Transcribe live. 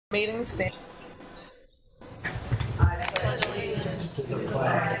Meeting stand. I pledge allegiance to the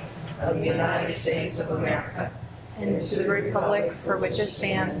flag of the United States of America and to the republic for which it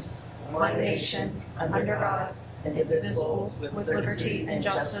stands, one nation, under God, indivisible, with liberty and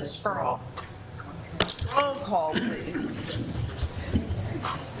justice for all. Roll call, please.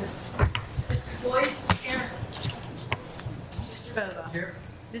 Mrs. Boyce? Here. Mr. Bova? Here.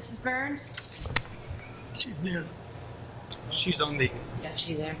 Mrs. Burns? She's there. She's on the. Yeah,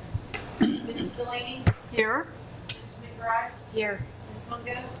 she's there. Mrs. Delaney? Here. Mrs. McBride? Here. Ms.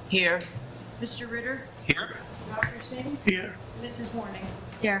 Mungo? Here. Mr. Ritter? Here. Dr. Singh? Here. Mrs. Warning?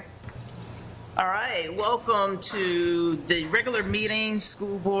 Here. All right, welcome to the regular meeting,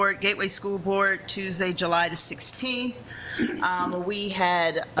 School Board, Gateway School Board, Tuesday, July the 16th. We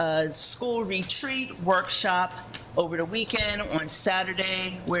had a school retreat workshop over the weekend on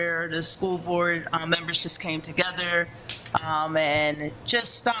Saturday where the school board members just came together and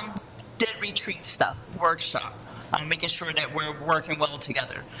just did retreat stuff, workshop, making sure that we're working well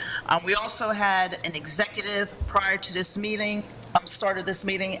together. We also had an executive prior to this meeting, started this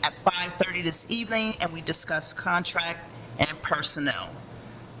meeting at 5:30 this evening, and we discussed contract and personnel.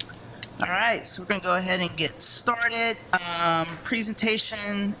 All right, so we're going to go ahead and get started.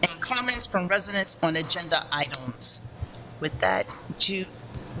 Presentation and comments from residents on agenda items. With that, would you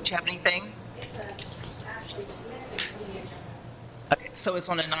have anything? Actually, it's missing from the agenda. Okay, so it's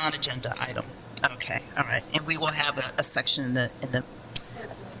on a non-agenda item. Okay, all right, and we will have a section in the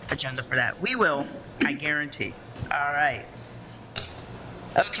agenda for that. We will, I guarantee. All right.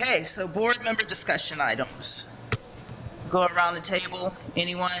 Okay, so board member discussion items. Go around the table.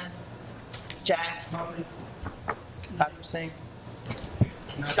 Anyone? Jack? Dr. Singh?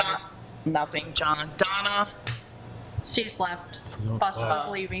 Don? Nothing. John? Donna? She's left. Bus was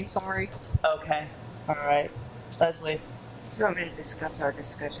leaving, sorry. Okay, all right. Leslie? Do you want me to discuss our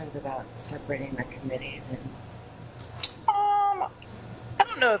discussions about separating the committees and? I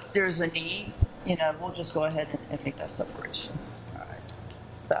don't know if there's a need. We'll just go ahead and make that separation. All right.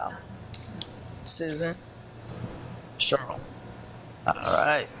 So, Susan? Cheryl? All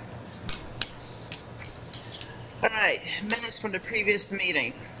right. All right, minutes from the previous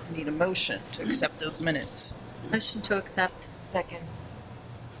meeting. Need a motion to accept those minutes. Motion to accept. Second.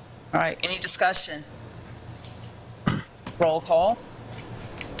 All right, any discussion? Roll call.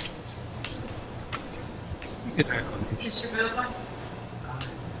 Get back on the. Mr. Bova?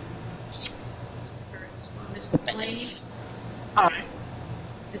 Mrs. Delaney? Minutes. Aye.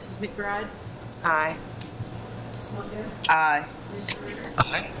 Mrs. McBride? Aye. Ms. Mungo? Aye. Mr. Ritter?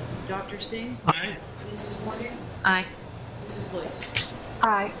 Aye. Dr. Singh? Aye. Mrs. Warning? Aye. Mrs. Boyce?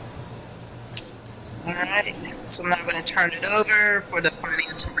 Aye. All right, so I'm now going to turn it over for the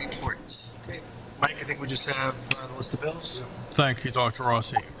financial reports. Okay. Mike, I think we just have the list of bills. Thank you, Dr.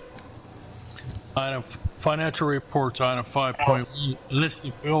 Rossi. Item financial reports, item 5.1, list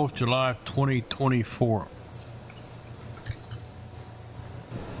of bills, July 2024.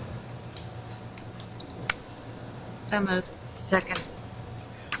 So moved. Second.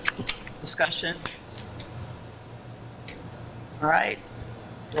 Discussion. All right,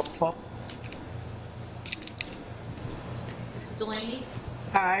 roll call. Mrs. Delaney?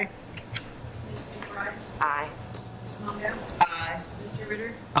 Aye. Ms. McBride? Aye. Ms. Mungo? Aye. Mr.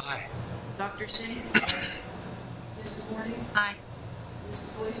 Ritter? Aye. Dr. Singh? Mrs. Warning? Aye.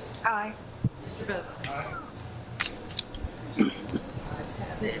 Mrs. Boyce? Aye. Mr. Bova? Ayes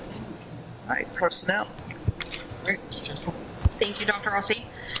have it. All right, personnel. Great. Jessel. Thank you, Dr. Rossi.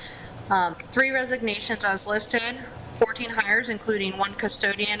 3 resignations as listed, 14 hires, including 1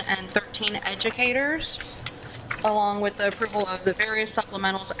 custodian and 13 educators, along with the approval of the various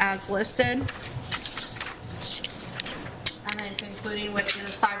supplementals as listed. And then concluding with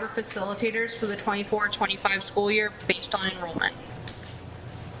the cyber facilitators for the 24-25 school year based on enrollment.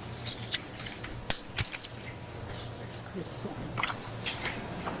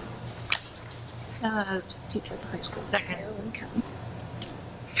 So moved. Teacher at the high school. Second.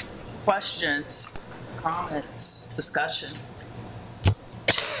 Questions, comments, discussion?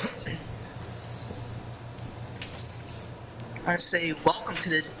 I say welcome to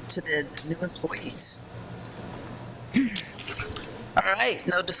the new employees. All right,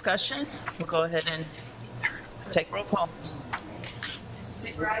 no discussion. We'll go ahead and take roll call.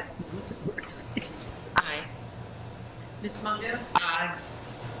 Mrs. McBride? Aye. Ms. Mungo? Aye.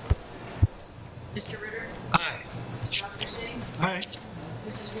 Mr. Ritter? Aye. Dr. Singh? Aye.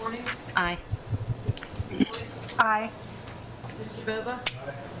 Mrs. Warning? Aye. Mrs. Boyce? Aye. Mr. Bova?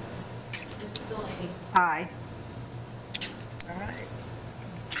 Mrs. Delaney? Aye. All right.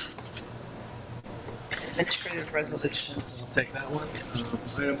 Administrative resolutions. I'll take that one.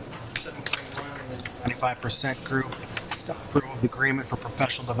 Item 7.1 is 95% group approval of the agreement for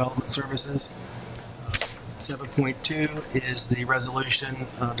professional development services. 7.2 is the resolution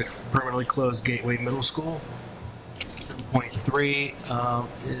to permanently close Gateway Middle School. 7.3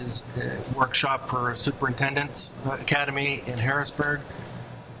 is a workshop for Superintendent's Academy in Harrisburg.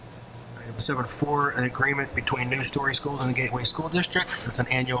 Item 7.4, an agreement between New Story Schools and the Gateway School District. It's an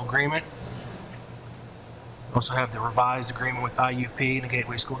annual agreement. Also have the revised agreement with IUP and the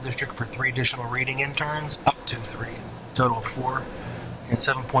Gateway School District for 3 additional reading interns, up to 3, total of 4. And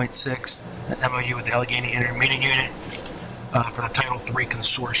 7.6, an MOU with the Allegheny Intermediate Unit for the Title III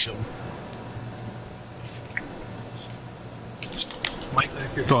Consortium. Mike?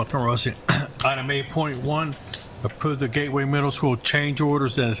 Dr. Rossi. Item 8.1, approve the Gateway Middle School change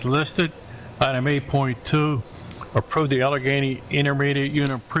orders as listed. Item 8.2, approve the Allegheny Intermediate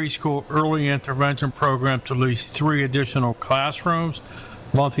Unit Preschool Early Intervention Program to lease 3 additional classrooms.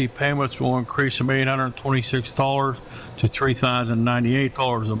 Monthly payments will increase from $826 to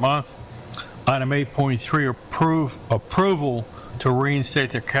 $3,098 a month. Item 8.3, approval to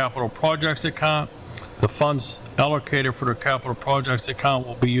reinstate the capital projects account. The funds allocated for the capital projects account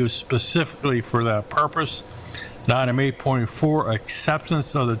will be used specifically for that purpose. And item 8.4,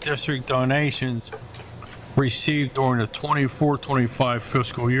 acceptance of the district donations received during the 24-25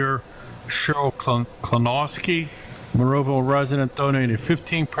 fiscal year. Cheryl Klonowski, Monroeville resident, donated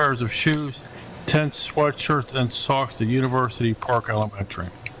 15 pairs of shoes, 10 sweatshirts, and socks to University Park Elementary.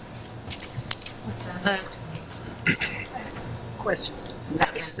 Question.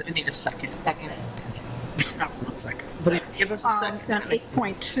 We need a second. Second. No, it's not second. But give us a second. Then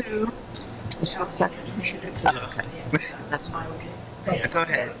 8.2. Second. Okay. That's fine. Yeah, go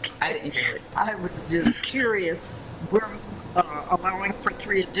ahead. I didn't hear it. I was just curious, we're allowing for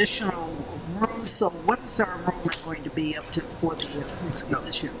 3 additional rooms, so what is our enrollment going to be up to for the school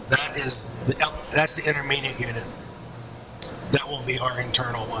this year? That's the intermediate unit. That will be our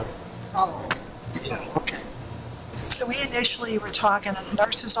internal one. Oh, Yeah. okay. So we initially were talking a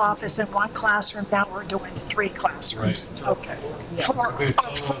nurse's office in 1 classroom, now we're doing 3 classrooms. Right. Okay. 4.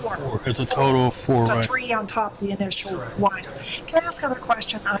 It's a total of 4, So right? 3 on top of the initial 1. Can I ask another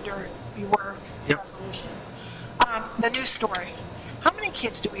question under your Yep. resolutions? The news story, how many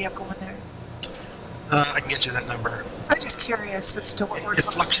kids do we have going there? I can get you that number. I'm just curious as to what we're It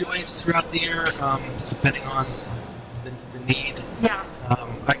talking. fluctuates throughout the year, depending on the need. Yeah,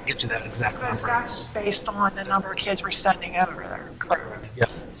 I can get you that exact because number. that's based on the number of kids we're sending over there, correct? Yeah.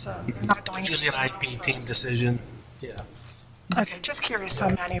 So we're not doing. It's usually an anything IP else team for us. decision. Yeah. Okay, just curious how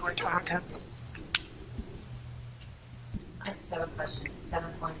many we're talking. I just have a question.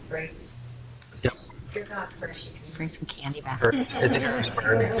 7.3. Yep. You're not first. Can you bring some candy back? It's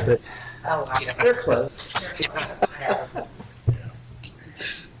Harrisburg. But Oh, wow. They're close.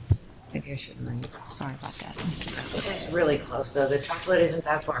 Maybe I shouldn't leave. Sorry about that. It's really close, though. The chocolate isn't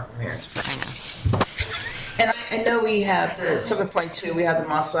that far from here, but I know. And I know we have the 7.2, we have the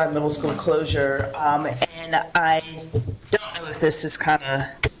Moss Side Middle School closure, and I don't know if this is kind of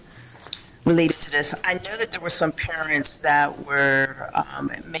related to this. I know that there were some parents that were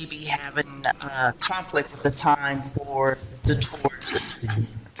maybe having conflict with the time for the tours.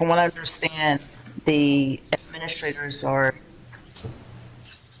 From what I understand, the administrators are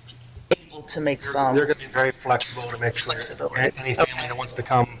able to make some. they're going to be very flexible to make sure Flexibility. any family Okay. that wants to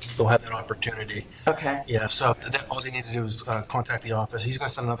come, they'll have that opportunity. Okay, Yeah, so all you need to do is contact the office. He's going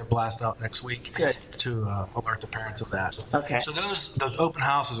to send another blast out next week. Good. To alert the parents of that. Okay. So those open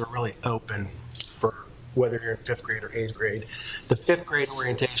houses are really open for whether you're in 5th grade or 8th grade. The 5th grade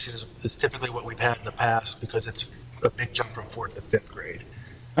orientation is typically what we've had in the past because it's a big jump from 4th to 5th grade.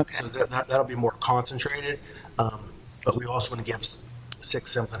 okay. So that'll be more concentrated, but we also want to give 6th,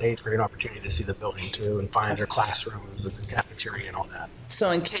 7th, and 8th grade an opportunity to see the building too and find their classrooms and the cafeteria and all that. So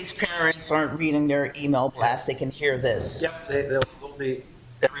in case parents aren't reading their email blast, they can hear this. Yep, there'll be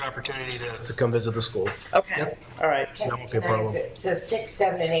every opportunity to come visit the school. Okay, Yep. all right. That won't be a problem. So 6,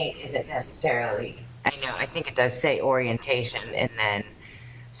 7, and 8 isn't necessarily, I know, I think it does say orientation, and then,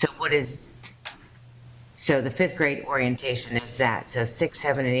 so what is, so the 5th grade orientation is that, so 6,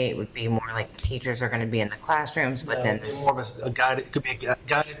 7, and 8 would be more like the teachers are gonna be in the classrooms, but then It'd be this, more of a guided, it could be a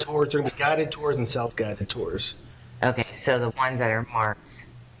guided tours, there could be guided tours and self-guided tours. okay, so the ones that are marked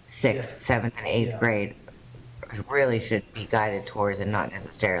 6th, 7th, and 8th Yeah. grade really should be guided tours and not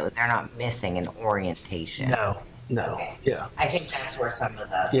necessarily, they're not missing an orientation. No, Okay. yeah, I think that's where some of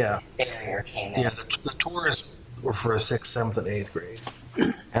yeah, the barrier came in. yeah, the tours were for 6th, 7th, and 8th grade.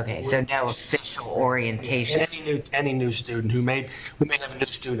 Okay, so no official orientation. Any new student we may have a new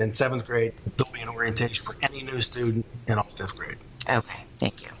student in 7th grade, there'll be an orientation for any new student in all 5th grade. Okay,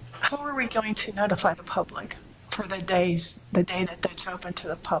 thank you. How are we going to notify the public for the day that's open to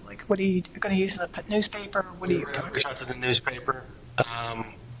the public? What are you going to use, the newspaper, or what are you doing? Reach out to the newspaper,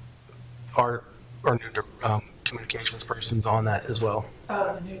 our new communications person's on that as well.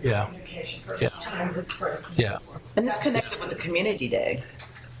 Oh, the new Yeah. communication person, Yeah. Times Express. Yeah. And it's connected with the Community Day.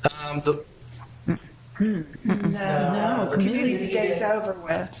 No, Community Day's over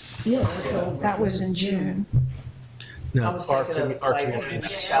with. Yeah. That was in June. No, I was our thinking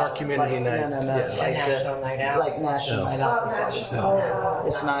of, community night. No, Yeah. like National night out. like National Night Out.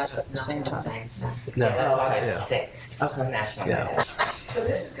 It's not at the same time. No. Yeah, that's Yeah. August 6th, Okay. National Yeah. Night Out. So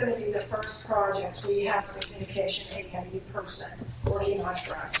this is going to be the first project we have a communication AMU person working on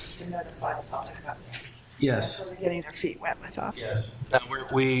for us, is to notify the public about it. Yes. So they're getting their feet wet with us. Yes.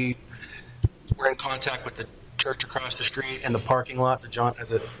 We're in contact with the church across the street and the parking lot, the John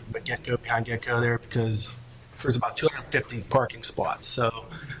has a behind Get-Go there, because there's about 250 parking spots. So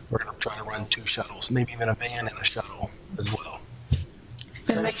we're going to try to run 2 shuttles, maybe even a van and a shuttle as well.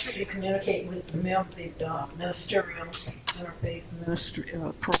 And make sure you communicate with the ministerial interfaith ministry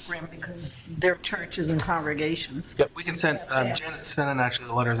program, because their churches and congregations. Yep, we can send, Janet's sending actually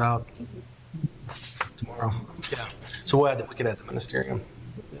the letters out tomorrow. Yeah. So we can add the ministerium.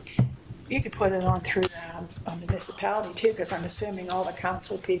 You could put it on through the municipality too, because I'm assuming all the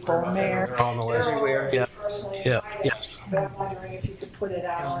council people, mayor. They're on the list. They're already Yeah. personally Yeah. invited, Yes. But I'm wondering if you could put it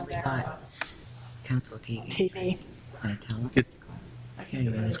out on their Council TV. TV.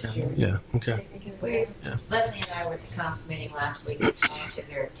 Yeah. Okay. Leslie and I were at the council meeting last week, and to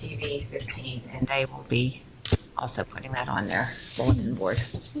their TV 15, and they will be also putting that on their bulletin board.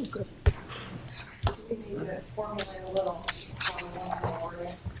 We need to formulate a little,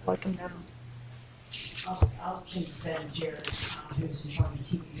 let them know. I'll keep saying Jared, who's in charge of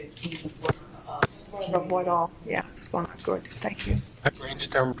TV 15, Of what all, yeah, it's going on good, thank you. I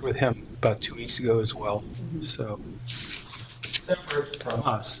brainstormed with him about 2 weeks ago as well. So separate from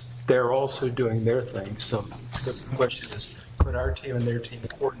us, they're also doing their thing. So the question is, could our team and their team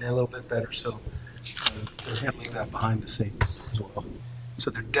coordinate a little bit better? So they're handling that behind the scenes as well. So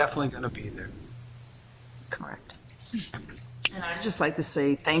they're definitely going to be there. Correct. And I'd just like to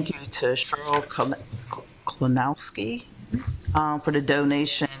say thank you to Cheryl Klonowski for the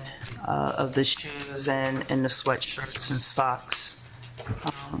donation of the shoes and the sweatshirts and socks.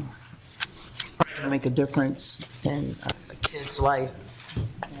 It's probably going to make a difference in a kid's life.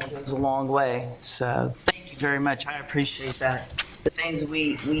 And it goes a long way. So thank you very much. I appreciate that. The things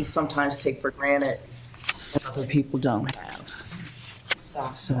we sometimes take for granted that other people don't have.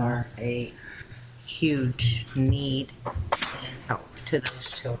 Socks are a huge need to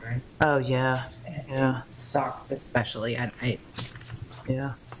those children. Oh, yeah. Yeah. Socks especially.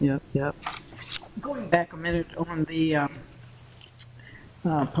 Yeah. Yep. going back a minute on the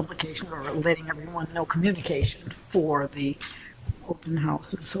publication or letting everyone know communication for the open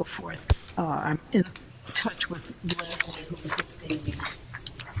house and so forth. I'm in touch with Leslie, who's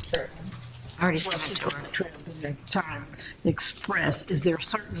the I already sent it to her. Trip in the Time Express. Is there a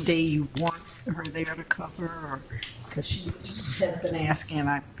certain day you want her there to cover, or because she has been asking?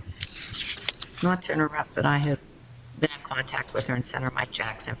 Not to interrupt, but I have been in contact with her and sent her Mike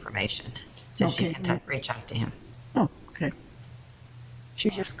Jack's information, so she Okay. can reach out to him. Oh, okay.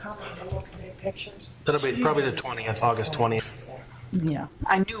 She just commented to look at their pictures. That'll be probably the 20th, August 20th. Yeah,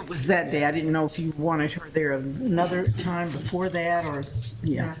 I knew it was that day. I didn't know if you wanted her there another time before that, or,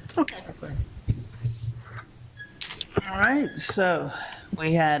 yeah. Okay. All right, so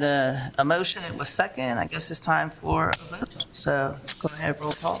we had a motion, it was second. I guess it's time for a vote. So go ahead,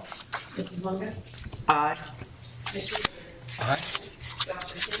 roll call. Mrs. Munger? Aye. Mr. Aye.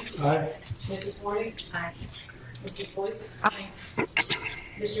 Dr. Singh? Aye. Mrs. Warning? Aye. Mrs. Boyce? Aye.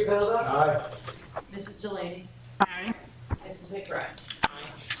 Mr. Bova? Aye. Mrs. Delaney? Aye. Mrs. McBride?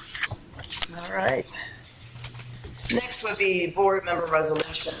 All right. Next would be board member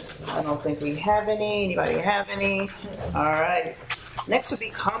resolutions. I don't think we have any. Anybody have any? All right. Next would be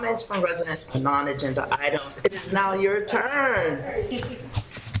comments from residents on non-agenda items. It is now your turn.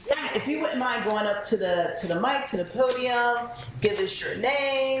 Yeah, if you wouldn't mind going up to the mic, to the podium, give us your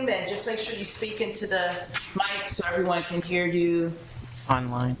name, and just make sure you speak into the mic so everyone can hear you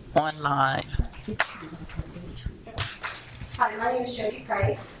Online. online. Hi, my name is Jody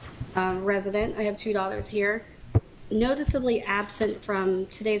Price, resident. I have 2 daughters here. Noticeably absent from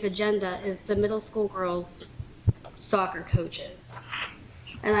today's agenda is the middle school girls soccer coaches.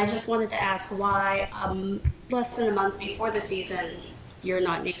 And I just wanted to ask why, less than a month before the season, you're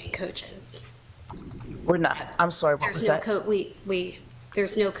not naming coaches. We're not, I'm sorry, what was There's no that?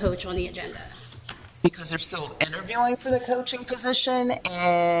 there's no coach on the agenda. Because they're still interviewing for the coaching position,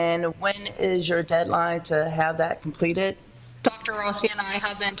 and when is your deadline to have that completed? Dr. Rossi and I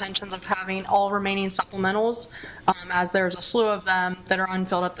have the intentions of having all remaining supplementals, as there's a slew of them that are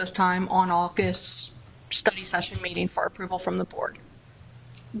unfilled at this time, on August study session meeting for approval from the board.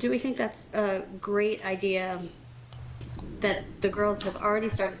 Do we think that's a great idea that the girls have already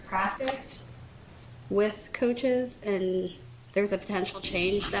started practice with coaches and there's a potential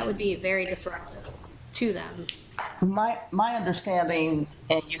change? That would be very disruptive to them. My understanding,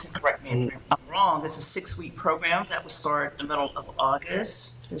 and you can correct me if I'm wrong, is a 6-week program that would start in the middle of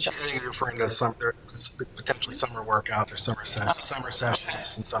August. I think you're referring to potentially summer workouts or summer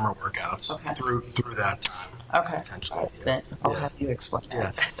sessions and summer workouts through that time. Okay. Potentially. Then I'll have you explain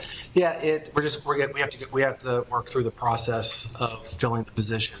that. Yeah. We have to work through the process of filling the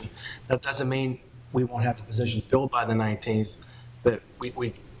position. That doesn't mean we won't have the position filled by the 19th, but we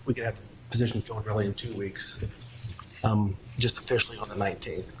could have the position filled really in 2 weeks, just officially on the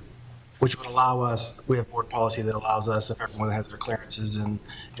 19th, which would allow us, we have board policy that allows us, if everyone has their clearances and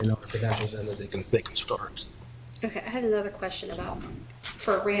their credentials in, that they can start. Okay, I had another question about,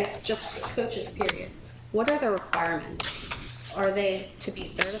 just for coaches, period. What are the requirements? Are they to be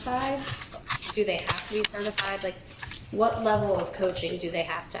certified? Do they have to be certified? Like, what level of coaching do they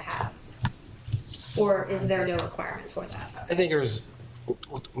have to have? Or is there no requirement for that? I think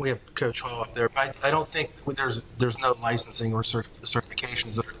we have Coach Hall up there, but I don't think there's no licensing or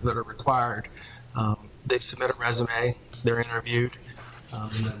certifications that are required. They submit a resume, they're interviewed,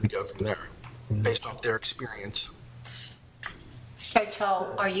 and then we go from there based off their experience. Coach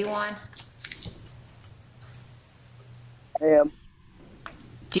Hall, are you on? I am.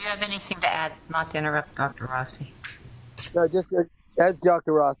 Do you have anything to add, not to interrupt Dr. Rossi? No, just as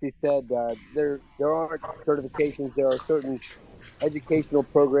Dr. Rossi said, there aren't certifications. There are certain educational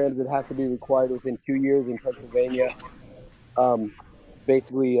programs that have to be required within 2 years in Pennsylvania.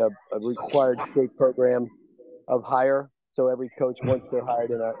 Basically, a required state program of hire. So every coach, once they're hired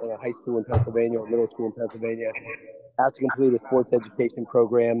in a high school in Pennsylvania or middle school in Pennsylvania, has to complete a sports education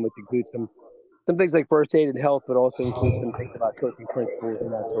program, which includes some things like first aid and health, but also includes some things about coaching principles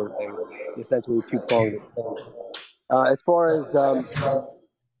and that sort of thing. Essentially, two-pronged. As far as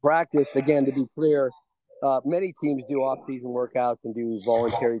practice, again, to be clear, many teams do off-season workouts and do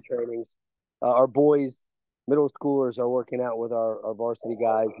voluntary trainings. Our boys, middle schoolers, are working out with our varsity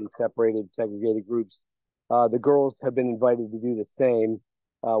guys in separated, segregated groups. The girls have been invited to do the same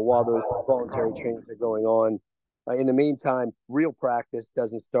while those voluntary trainings are going on. In the meantime, real practice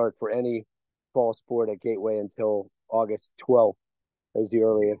doesn't start for any fall sport at Gateway until August 12th is the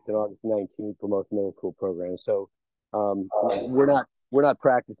earliest, and August 19th for most middle school programs. So we're not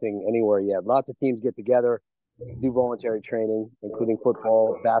practicing anywhere yet. Lots of teams get together, do voluntary training, including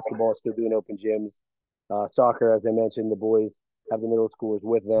football, basketball, still doing open gyms. Soccer, as I mentioned, the boys have the middle schoolers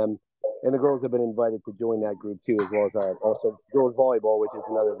with them. And the girls have been invited to join that group too, as well as also girls volleyball, which is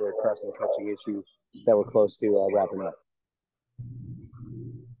another very pressing coaching issue that we're close to wrapping up.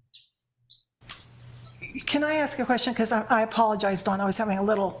 Can I ask a question? Because I apologize, Dawn. I was having a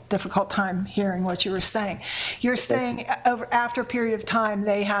little difficult time hearing what you were saying. You're saying after a period of time,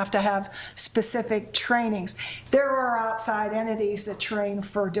 they have to have specific trainings. There are outside entities that train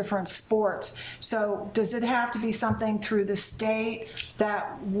for different sports. So does it have to be something through the state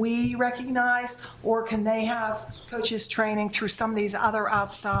that we recognize, or can they have coaches training through some of these other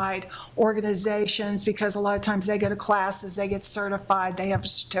outside organizations? Because a lot of times they go to classes, they get certified, they have a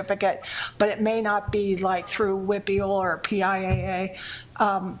certificate, but it may not be like through WIPIAL or PIAA.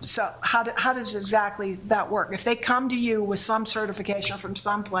 So how does exactly that work? If they come to you with some certification from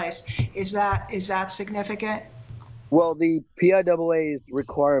someplace, is that significant? Well, the PIAA's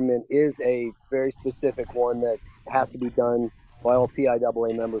requirement is a very specific one that has to be done by all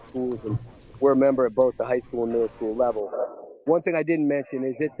PIAA member schools, and we're a member at both the high school and middle school level. One thing I didn't mention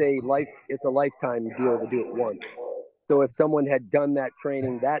is it's a lifetime deal to do it once. So if someone had done that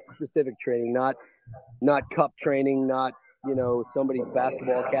training, that specific training, not cup training, not somebody's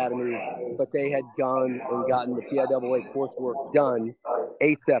basketball academy, but they had gone and gotten the PIAA coursework done,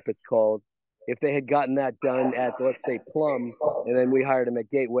 ASEP it's called. If they had gotten that done at, let's say, Plum, and then we hired them at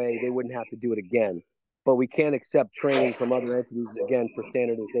Gateway, they wouldn't have to do it again. But we can't accept training from other entities, again, for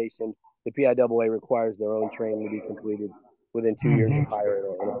standardization. The PIAA requires their own training to be completed within 2 years of hire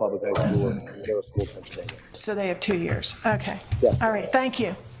in a public high school or middle school, Pennsylvania. So they have 2 years. Okay. Yeah. All right. Thank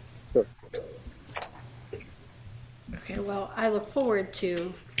you. Sure. Okay, well, I look forward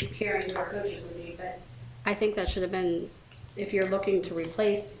to hearing where coaches would be, but I think that should have been if you're looking to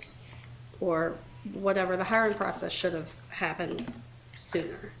replace or whatever, the hiring process should have happened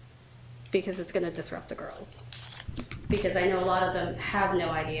sooner, because it's going to disrupt the girls. Because I know a lot of them have no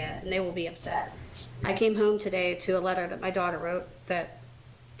idea and they will be upset. I came home today to a letter that my daughter wrote that,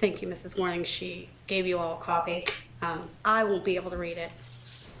 thank you, Mrs. Warning, she gave you all a copy. I won't be able to read it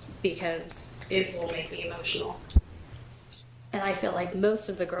because it will make me emotional. And I feel like most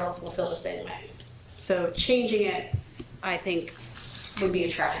of the girls will feel the same way. So changing it, I think, would be a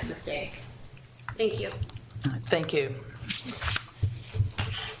tragic mistake. Thank you. Thank you.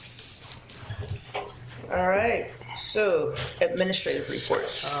 All right, so administrative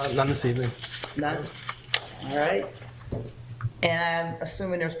reports. None this evening. None? All right. And I'm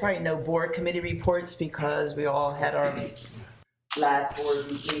assuming there's probably no board committee reports because we all had our last board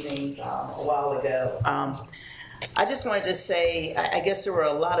meetings a while ago. I just wanted to say, I guess there were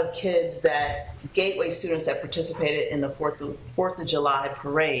a lot of kids Gateway students that participated in the 4th of July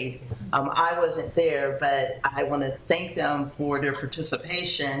parade. I wasn't there, but I want to thank them for their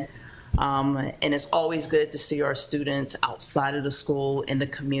participation. And it's always good to see our students outside of the school in the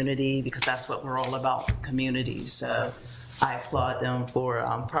community, because that's what we're all about, community. So I applaud them for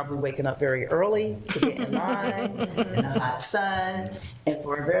probably waking up very early to get in line in the hot sun and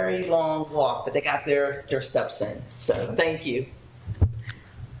for a very long walk, but they got their steps in. So thank you.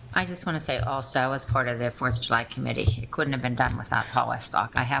 I just want to say also, as part of the 4th of July committee, it couldn't have been done without Paul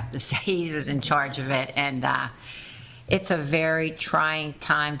Westlock. I have to say, he was in charge of it, and it's a very trying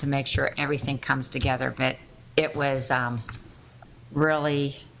time to make sure everything comes together, but it was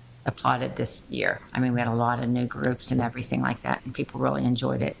really applauded this year. I mean, we had a lot of new groups and everything like that, and people really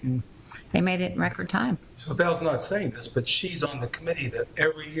enjoyed it, and they made it in record time. So Val's not saying this, but she's on the committee that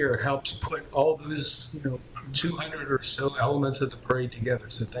every year helps put all those, 200 or so elements of the parade together.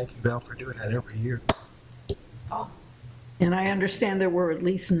 So thank you, Val, for doing that every year. And I understand there were at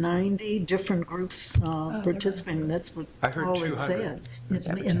least 90 different groups participating. That's what I heard Paul 200. had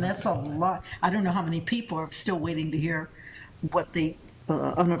said. And that's a lot. I don't know how many people are still waiting to hear what the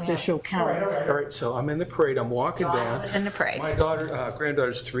unofficial count. All right, so I'm in the parade, I'm walking down. was in the parade. My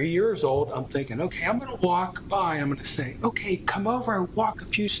granddaughter's 3 years old. I'm thinking, okay, I'm gonna walk by, I'm gonna say, okay, come over and walk a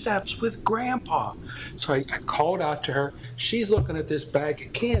few steps with Grandpa. So I called out to her. She's looking at this bag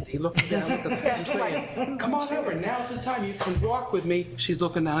of candy, looking down at the bag. I'm saying, come on over, now's the time, you can walk with me. She's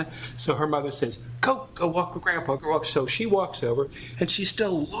looking down. So her mother says, go walk with Grandpa, go walk. So she walks over, and she's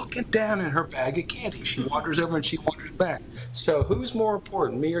still looking down at her bag of candy. She wanders over and she wanders back. So who's more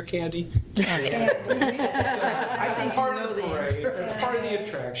important, me or candy? Candy. I think Part of the parade. It's part of the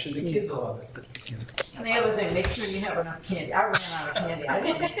attraction. The kids love it. And the other thing, make sure you have enough candy. I ran out of candy. I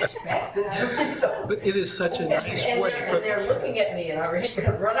didn't expect it. But it is such a nice way And they're looking at me, and I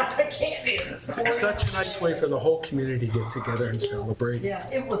run out of candy. It's such a nice way for the whole community to get together and celebrate. Yeah,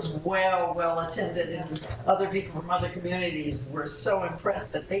 it was well attended, and other people from other communities were so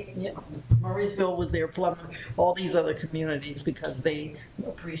impressed that they, Murraysville was there, Plum, all these other communities, because they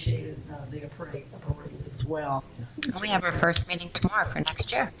appreciated the parade as well. We have our first meeting tomorrow for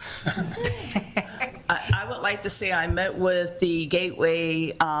next year. I would like to say I met with the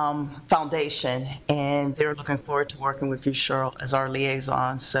Gateway Foundation, and they're looking forward to working with you, Cheryl, as our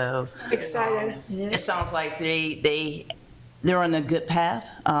liaison. So Excited. it sounds like they're on a good path,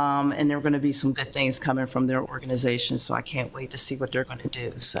 and there are going to be some good things coming from their organization. So I can't wait to see what they're going to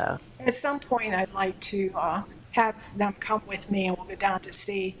do. So At some point, I'd like to have them come with me, and we'll go down to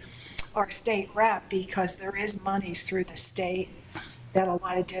see our state rep, because there is monies through the state that a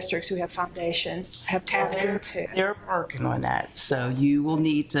lot of districts who have foundations have tapped into. they're working on that. So you will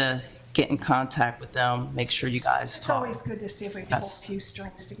need to get in contact with them, make sure you guys It's talk. always good to see if we can pull a few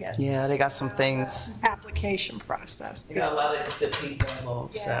strings together. Yeah, they got some things. Application process. They got a lot of good people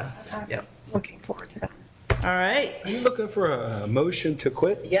involved, so, I'm yep. looking forward to that. All right. Are you looking for a motion to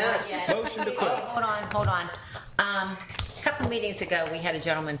quit? Yes. Motion to quit. Hold on. A couple meetings ago, we had a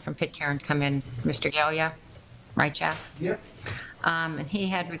gentleman from Pitcairn come in, Mr. Galia, right, Jeff? Yep. And he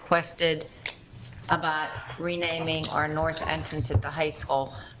had requested about renaming our north entrance at the high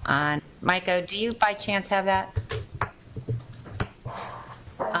school. Micah, do you by chance have that?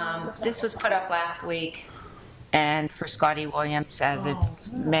 This was put up last week, and for Scotty Williams, as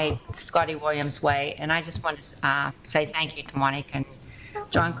it's made Scotty Williams Way. And I just want to say thank you to Monica and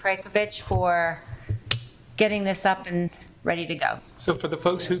John Krakovich for getting this up and ready to go. So for the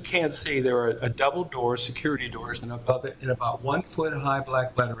folks who can't see, there are a double door, security doors, and above it, in about 1 foot high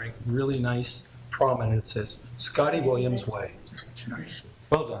black lettering, really nice, prominent, it says Scotty Williams Way. It's nice.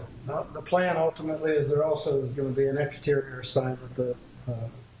 Well done. Now, the plan ultimately is there also going to be an exterior sign that the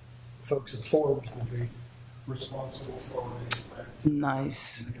folks at Forbes will be responsible for it.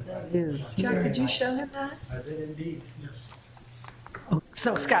 Nice. That is. Jack, did you show him that? I did indeed, yes.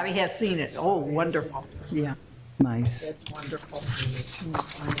 So Scotty has seen it. Oh, wonderful. Yeah. Nice. That's wonderful.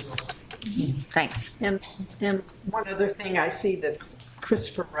 Thanks. And one other thing, I see that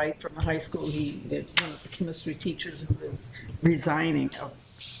Christopher Wright from the high school, he is one of the chemistry teachers who is resigning. A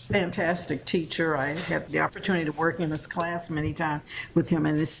fantastic teacher. I had the opportunity to work in his class many times with him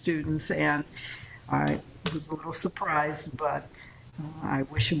and his students, and I was a little surprised, but I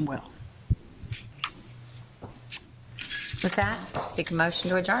wish him well. With that, seek a motion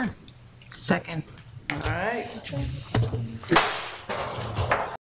to adjourn. Second. All right.